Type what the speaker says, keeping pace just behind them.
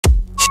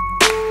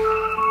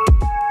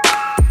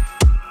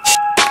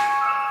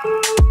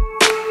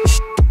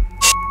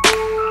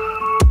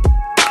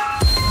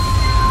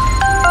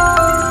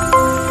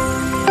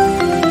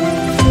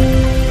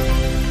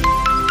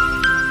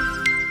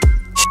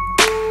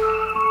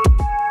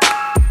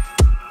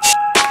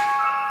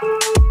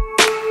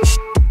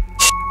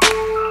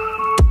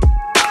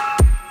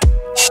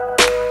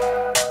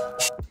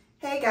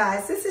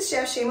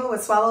Shima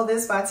with Swallow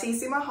This by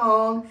TC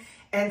Mahone,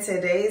 and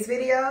today's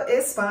video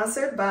is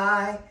sponsored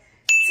by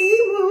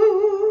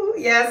Temu.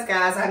 Yes,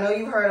 guys, I know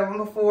you've heard of them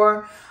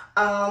before.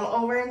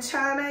 Over in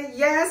China,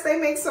 yes, they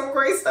make some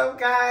great stuff,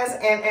 guys,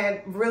 and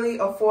at really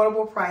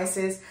affordable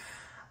prices.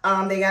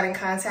 They got in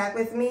contact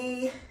with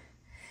me,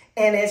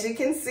 and as you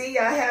can see,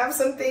 I have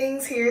some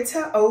things here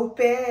to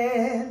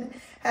open.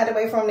 Had to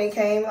wait for them. They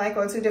came like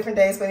on 2 different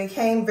days, but they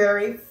came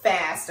very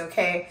fast,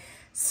 okay?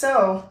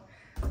 So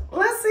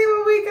let's see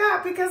what we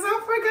got, because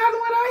I've forgotten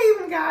what I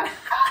even got.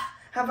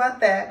 How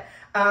about that?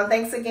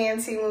 Thanks again,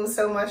 Temu,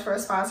 so much for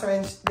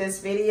sponsoring this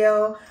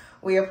video.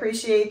 We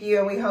appreciate you,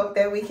 and we hope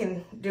that we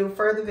can do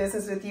further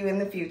business with you in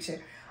the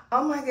future.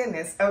 Oh my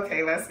goodness.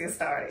 Okay, let's get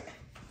started.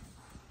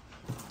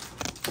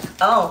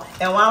 Oh,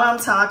 and while I'm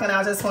talking,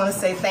 I just want to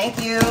say thank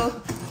you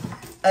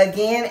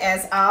again,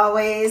 as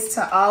always,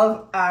 to all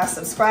of our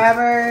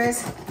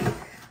subscribers,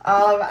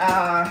 all of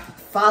our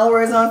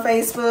followers on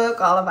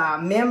Facebook, all of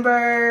our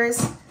members.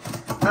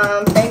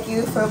 Thank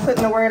you for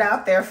putting the word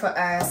out there for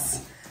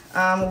us.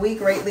 We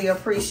greatly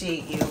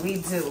appreciate you. We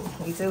do.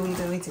 We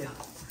do.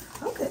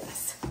 Oh,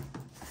 goodness.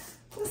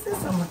 What's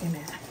this I'm looking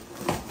at?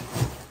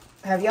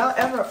 Have y'all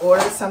ever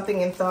ordered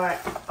something and thought,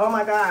 oh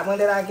my God, when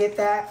did I get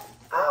that?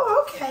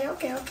 Oh,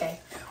 okay.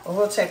 Well,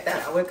 we'll check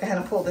that out. We'll kind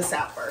of pull this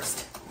out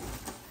first.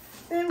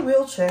 And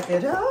we'll check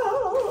it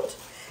out.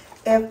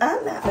 If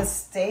I'm not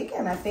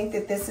mistaken, I think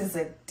that this is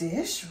a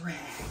dish rack.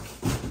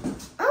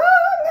 Oh,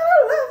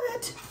 I love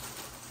it.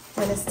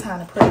 When it's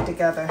time to put it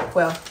together.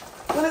 Well,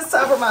 when it's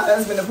time for my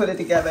husband to put it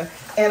together.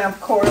 And of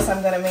course,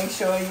 I'm going to make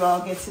sure you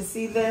all get to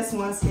see this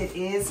once it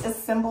is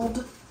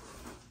assembled.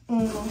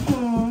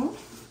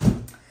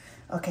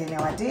 Okay,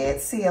 now I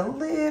did see a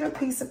little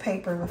piece of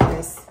paper with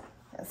this.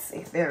 Let's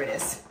see, there it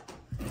is.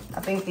 I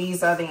think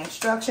these are the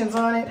instructions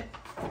on it.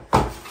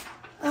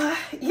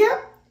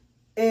 Yep,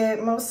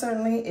 it most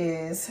certainly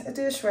is a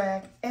dish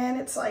rack, and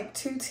it's like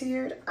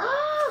 2-tiered.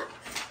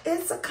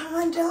 It's a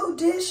condo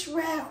dish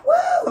rack.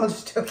 Whoa, I'm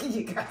just joking,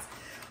 you guys,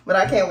 but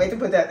I can't wait to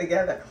put that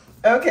together.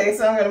 Okay,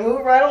 so I'm gonna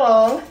move right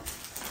along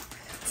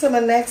to my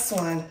next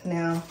one.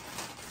 Now,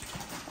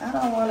 I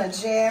don't want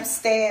to jab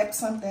stab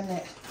something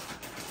that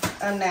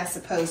I'm not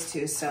supposed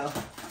to, so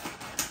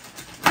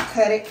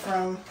cut it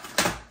from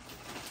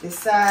this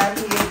side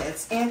here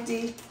that's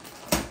empty.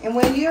 And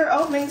when you're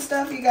opening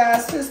stuff, you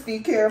guys, just be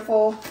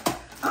careful.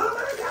 Oh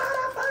my God,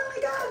 I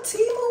finally got a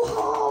Temu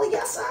haul.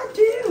 Yes, I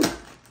do.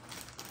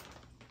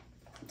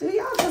 Do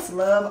y'all just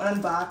love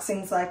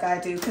unboxings like I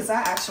do? Because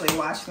I actually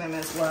watch them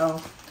as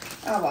well.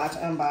 I watch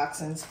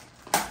unboxings.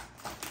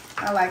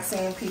 I like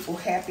seeing people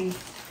happy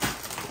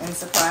and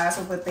surprised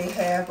with what they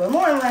have. But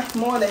more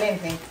than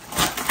anything,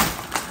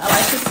 I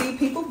like to see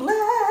people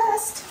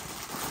blessed.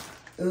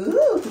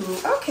 Ooh,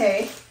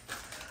 okay.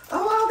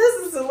 Oh, wow,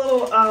 this is a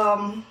little,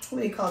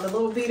 what do you call it, a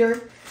little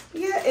beater.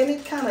 Yeah, and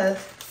it kind of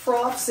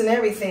froths and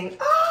everything.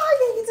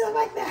 Oh, you do it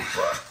like that.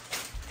 Huh?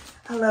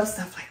 I love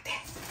stuff like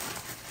that.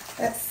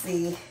 Let's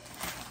see.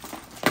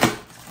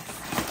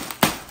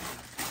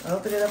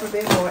 Open it up a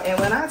bit more. And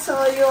when I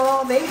tell you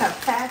all, they have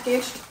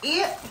packaged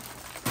it.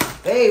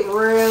 They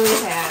really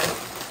have.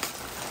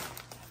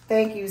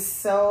 Thank you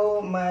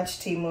so much,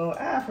 Temu.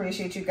 I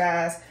appreciate you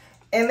guys.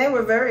 And they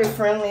were very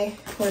friendly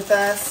with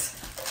us.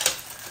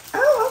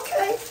 Oh,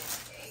 okay.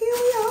 Here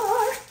we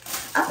are.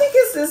 I think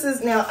this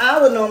is now,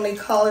 I would normally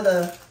call it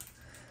a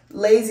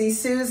Lazy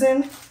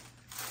Susan,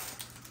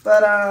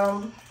 but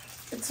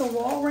it's a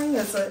wall ring.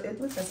 What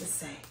does it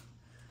say?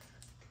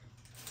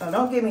 Oh,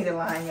 don't give me the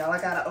line, y'all.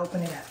 I gotta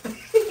open it up.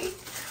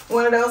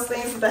 One of those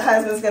things that the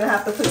husband's gonna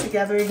have to put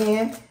together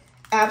again.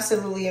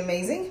 Absolutely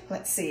amazing.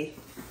 Let's see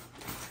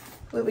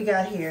what we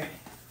got here.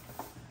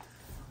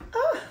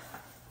 Oh,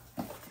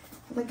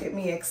 look at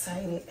me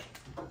excited.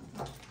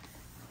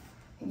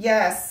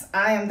 Yes,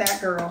 I am that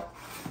girl.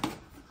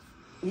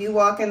 You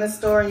walk in the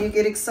store and you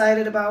get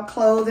excited about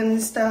clothing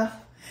and stuff.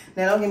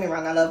 Now, don't get me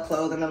wrong. I love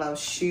clothing. I love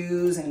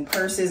shoes and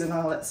purses and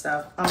all that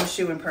stuff. I'm a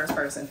shoe and purse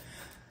person.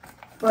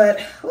 But,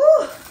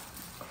 whew,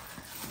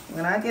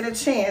 when I get a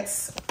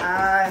chance,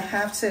 I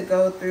have to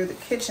go through the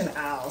kitchen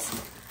aisles.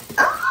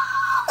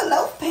 Ah,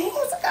 loaf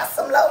pans. I got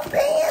some loaf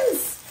pans.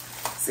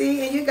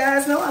 See, and you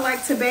guys know I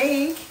like to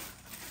bake.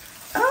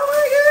 Oh,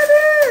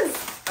 my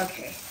goodness.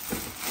 Okay.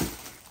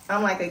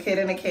 I'm like a kid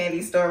in a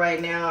candy store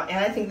right now, and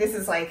I think this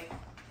is like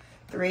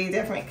 4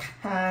 different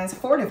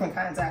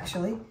kinds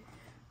actually.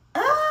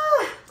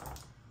 Ah,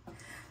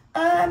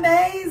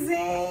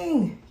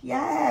 amazing.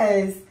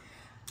 Yes.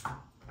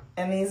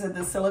 And these are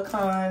the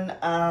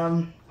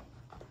silicone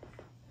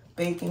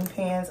baking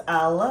pans.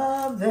 I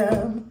love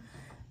them.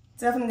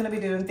 Definitely gonna be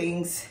doing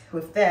things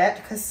with that,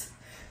 because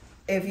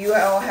if you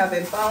all have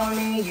been following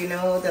me, you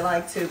know that I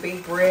like to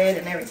bake bread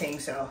and everything.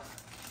 So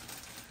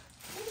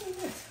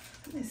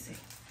let me see.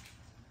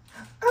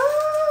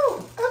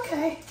 Oh,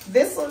 okay.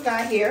 This little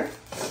guy here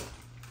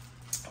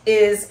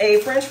is a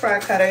French fry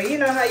cutter. You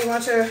know how you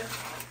want your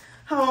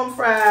home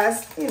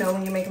fries, you know,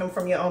 when you're making them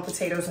from your own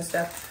potatoes and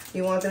stuff.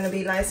 You want them to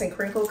be nice and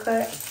crinkle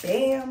cut.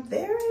 Bam,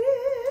 there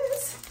it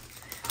is.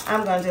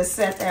 I'm gonna just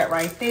set that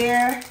right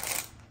there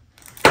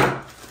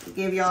to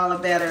give y'all a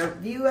better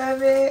view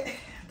of it.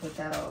 Put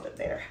that over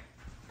there.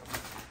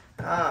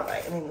 All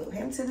right, let me move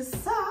him to the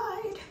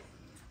side.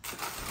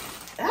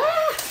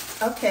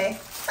 Okay.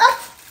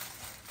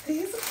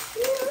 These are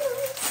cute.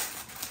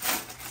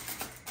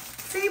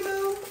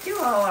 Temu, you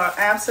all are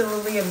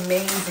absolutely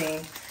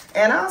amazing.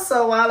 And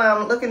also, while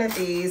I'm looking at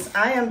these,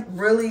 I am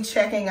really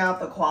checking out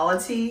the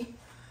quality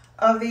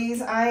of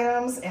these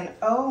items. And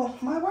oh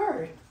my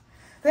word,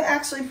 they're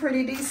actually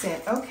pretty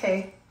decent.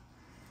 Okay.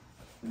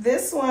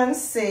 This one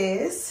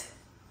says,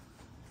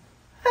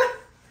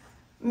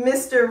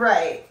 Mr.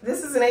 Right.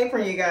 This is an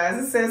apron, you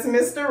guys. It says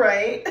Mr.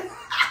 Right.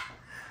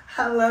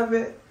 I love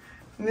it.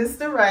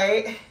 Mr.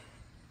 Right.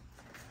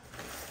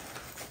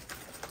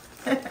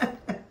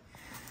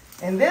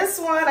 And this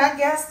one, I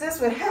guess this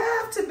would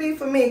have to be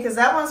for me because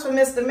that one's for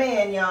Mr.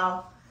 Man,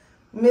 y'all.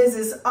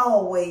 Mrs.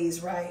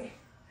 Always Right.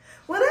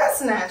 Well,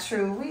 that's not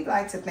true. We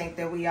like to think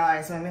that we are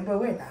as women, but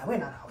we're not. We're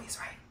not always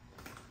right.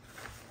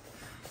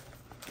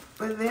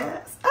 But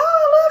this, oh,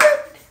 I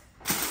love it.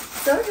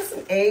 So just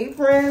some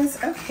aprons.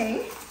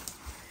 Okay.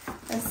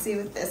 Let's see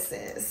what this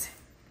is.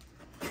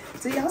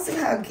 So y'all see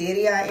how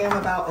giddy I am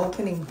about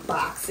opening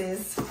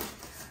boxes?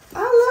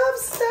 I love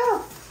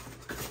stuff.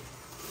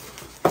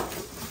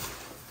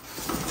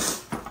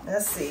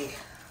 Let's see.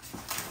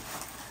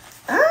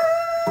 I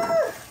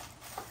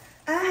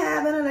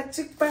have an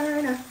electric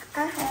burner.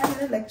 I have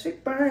an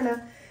electric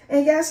burner.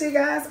 And yes, you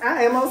guys,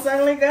 I am most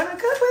certainly gonna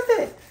cook with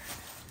it.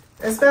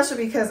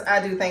 Especially because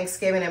I do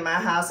Thanksgiving in my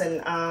house.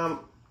 And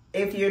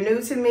if you're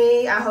new to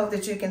me, I hope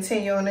that you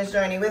continue on this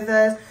journey with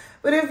us.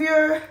 But if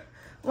you're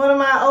one of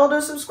my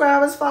older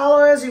subscribers,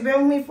 followers, you've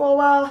been with me for a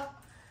while,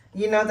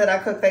 you know that I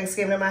cook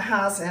Thanksgiving in my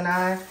house and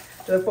I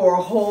do it for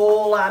a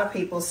whole lot of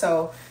people.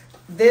 So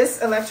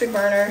this electric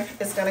burner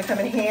is gonna come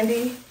in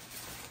handy.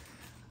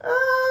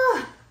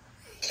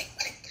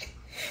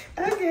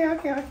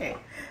 Okay.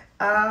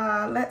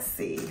 Let's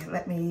see.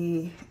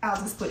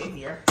 I'll just put it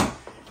here.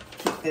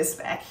 Keep this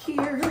back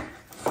here.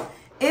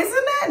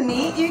 Isn't that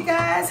neat, you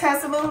guys?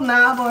 Has a little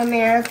knob on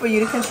there for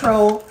you to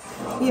control,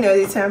 you know,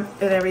 the temp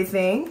and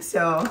everything.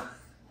 So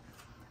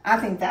I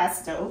think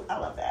that's dope. I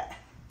love that.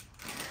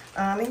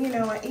 And you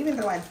know what? Even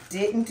though I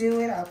didn't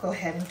do it, I'll go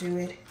ahead and do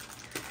it.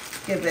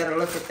 Get a better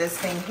look at this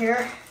thing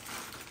here.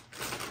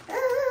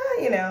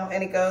 You know,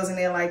 and it goes in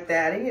there like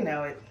that. And you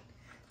know, it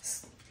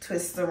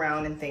twists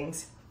around and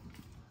things.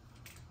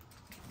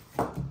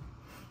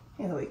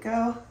 Here we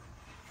go.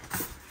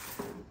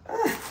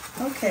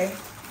 Okay.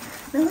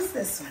 Now what's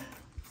this one?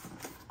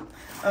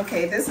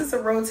 Okay, this is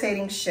a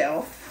rotating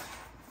shelf.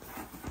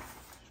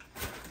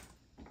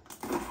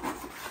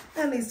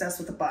 At least that's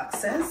what the box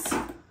says.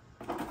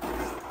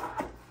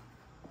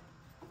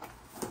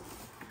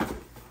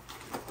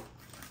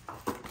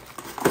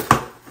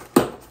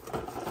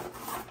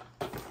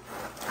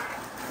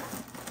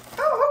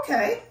 Oh,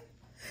 okay.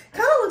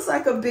 Kind of looks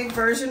like a big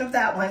version of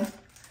that one.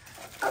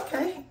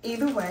 Okay,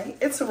 either way,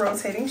 it's a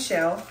rotating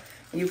shelf.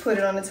 You put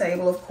it on the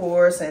table, of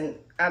course, and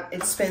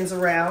it spins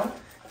around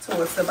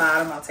towards the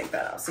bottom. I'll take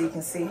that out so you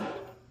can see.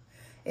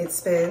 It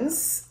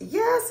spins.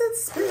 Yes, it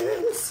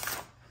spins.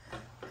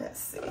 Let's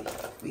see.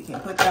 We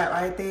can put that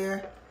right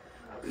there.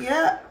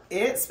 Yeah,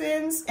 it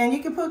spins. And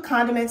you can put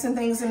condiments and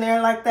things in there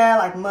like that,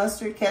 like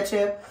mustard,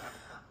 ketchup,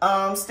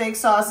 steak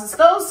sauces.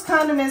 Those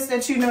condiments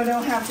that you know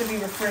don't have to be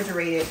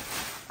refrigerated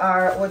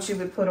are what you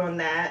would put on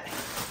that.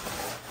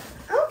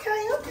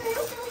 Okay.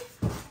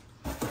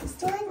 It's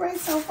doing great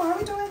so far.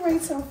 We're doing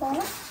great so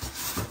far.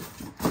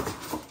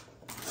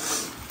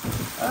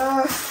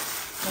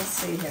 Let's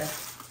see here.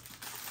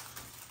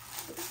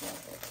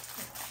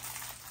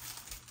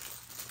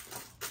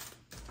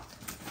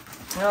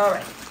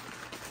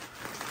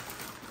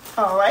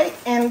 All right,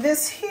 and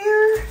this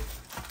here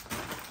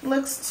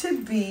looks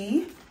to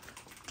be,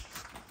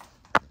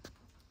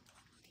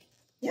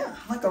 yeah,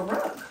 like a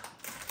rug.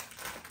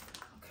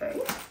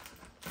 Okay.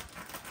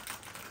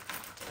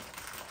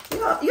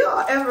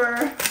 Y'all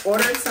ever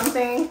ordered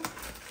something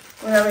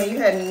whenever you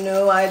had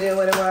no idea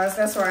what it was?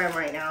 That's where I am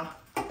right now.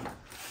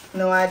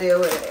 No idea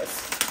what it is.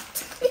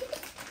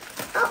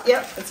 Oh,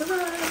 yep, it's a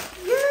rug.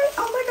 Yay!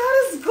 Oh my God,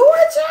 it's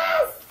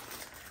gorgeous!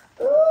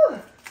 Ooh.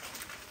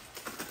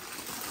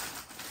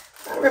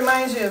 That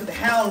reminds you of the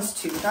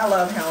houndstooth. I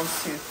love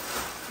houndstooth.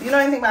 If you know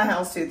anything about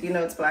houndstooth, you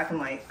know it's black and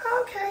white.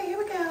 Okay, here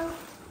we go.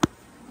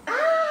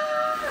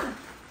 Ah!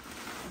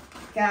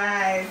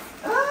 Guys,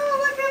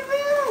 oh, look at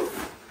this.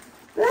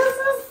 This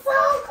is so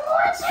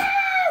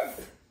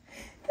gorgeous.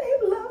 They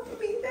love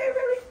me. They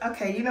really.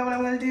 Okay, you know what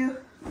I'm going to do?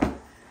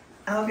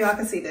 I hope y'all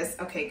can see this.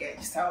 Okay,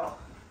 good. So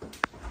I'm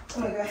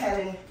going to go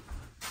ahead and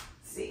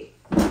see.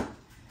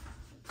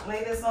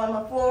 Lay this on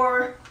the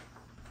floor.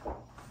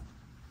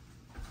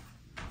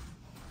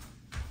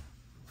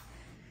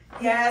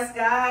 Yes,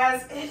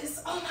 guys, it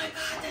is, oh my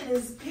God, that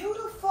is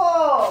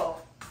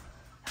beautiful.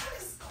 That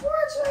is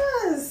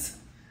gorgeous.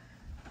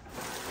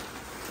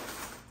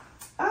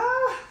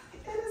 Oh,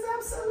 it is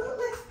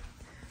absolutely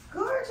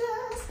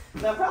gorgeous.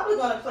 Now, I'm probably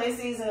going to place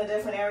these in a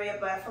different area,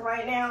 but for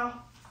right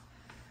now,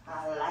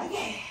 I like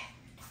it.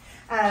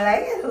 I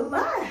like it a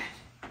lot.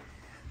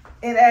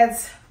 It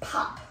adds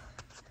pop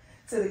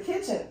to the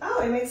kitchen.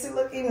 Oh, it makes it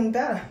look even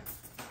better.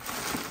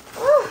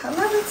 Oh, I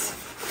love it.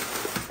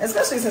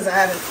 Especially since I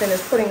haven't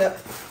finished putting up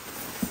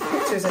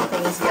pictures and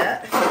things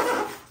yet.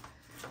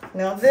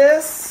 Now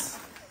this,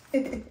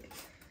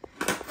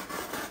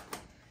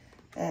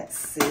 let's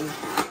see.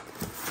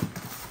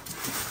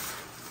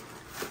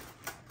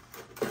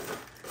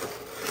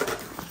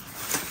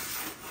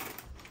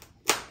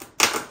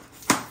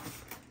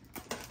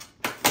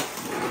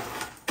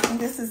 And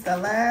this is the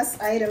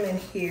last item in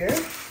here.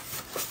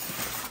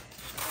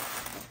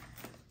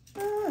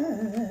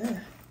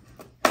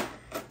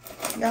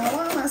 Y'all,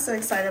 why am I so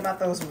excited about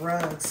those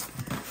rugs?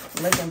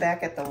 Looking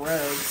back at the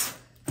rugs.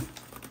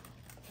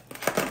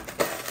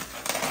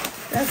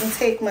 Doesn't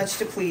take much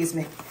to please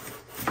me.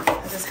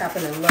 I just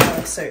happen to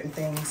love certain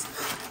things.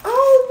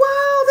 Oh,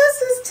 wow,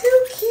 this is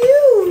too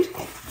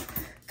cute.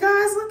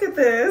 Guys, look at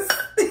this.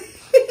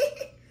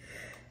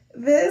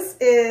 This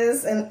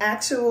is an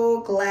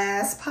actual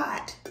glass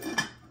pot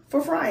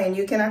for frying.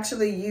 You can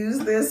actually use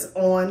this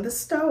on the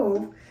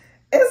stove.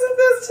 Isn't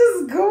this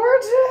just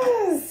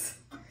gorgeous?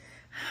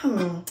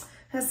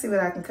 Let's see what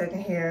I can cook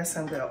in here.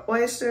 Some good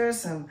oysters,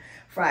 some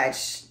fried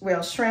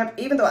real shrimp.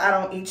 Even though I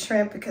don't eat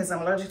shrimp because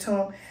I'm allergic to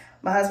them,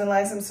 my husband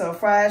likes them. So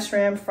fried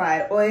shrimp,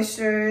 fried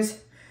oysters,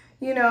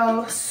 you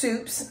know,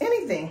 soups,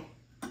 anything.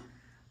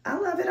 I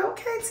love it.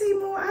 Okay,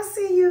 Temu, I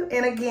see you.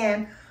 And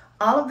again,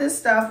 all of this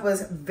stuff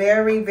was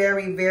very,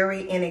 very,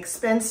 very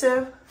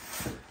inexpensive.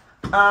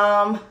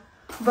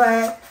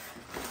 But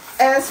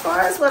as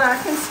far as what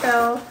I can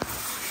tell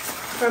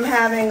from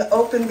having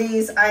opened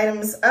these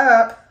items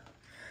up,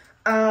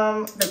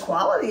 the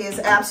quality is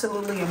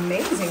absolutely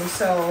amazing.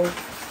 So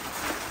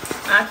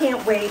I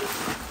can't wait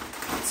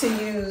to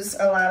use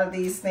a lot of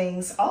these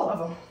things, all of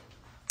them.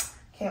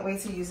 Can't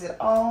wait to use it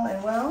all.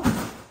 And well,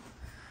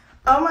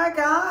 oh my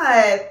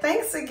God,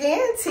 thanks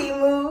again,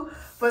 Temu,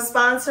 for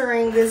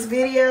sponsoring this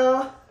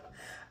video.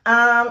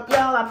 Y'all,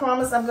 I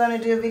promise I'm gonna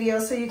do a video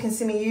so you can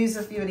see me use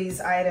a few of these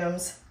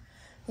items.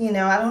 You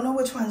know, I don't know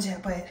which ones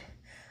yet, but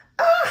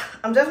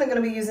I'm definitely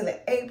gonna be using the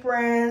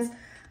aprons.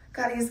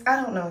 Got these, I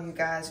don't know, you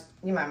guys,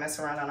 you might mess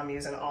around and I'm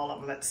using all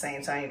of them at the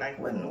same time. You're like,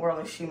 what in the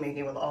world is she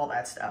making with all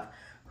that stuff?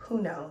 Who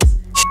knows?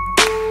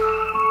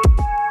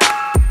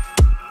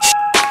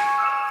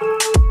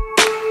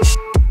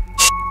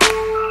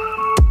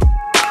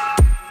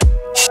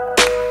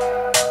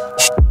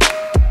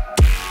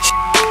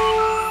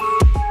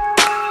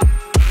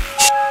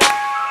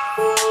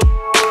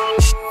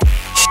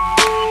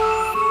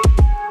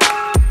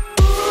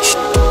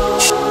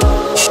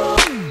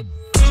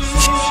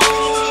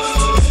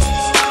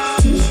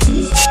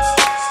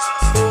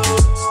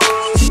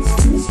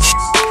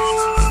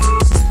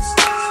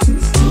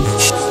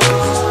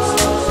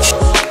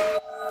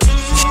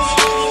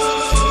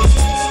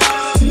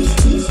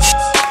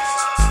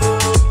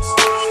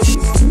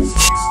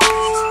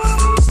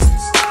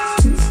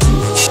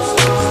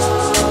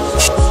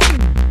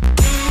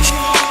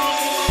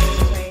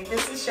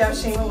 Chef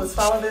Shima was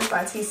followed this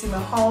by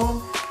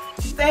Mahone.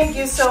 Thank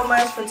you so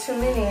much for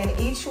tuning in.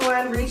 Each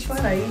one reach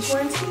one, or each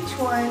one teach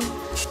one.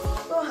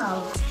 We'll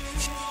holler.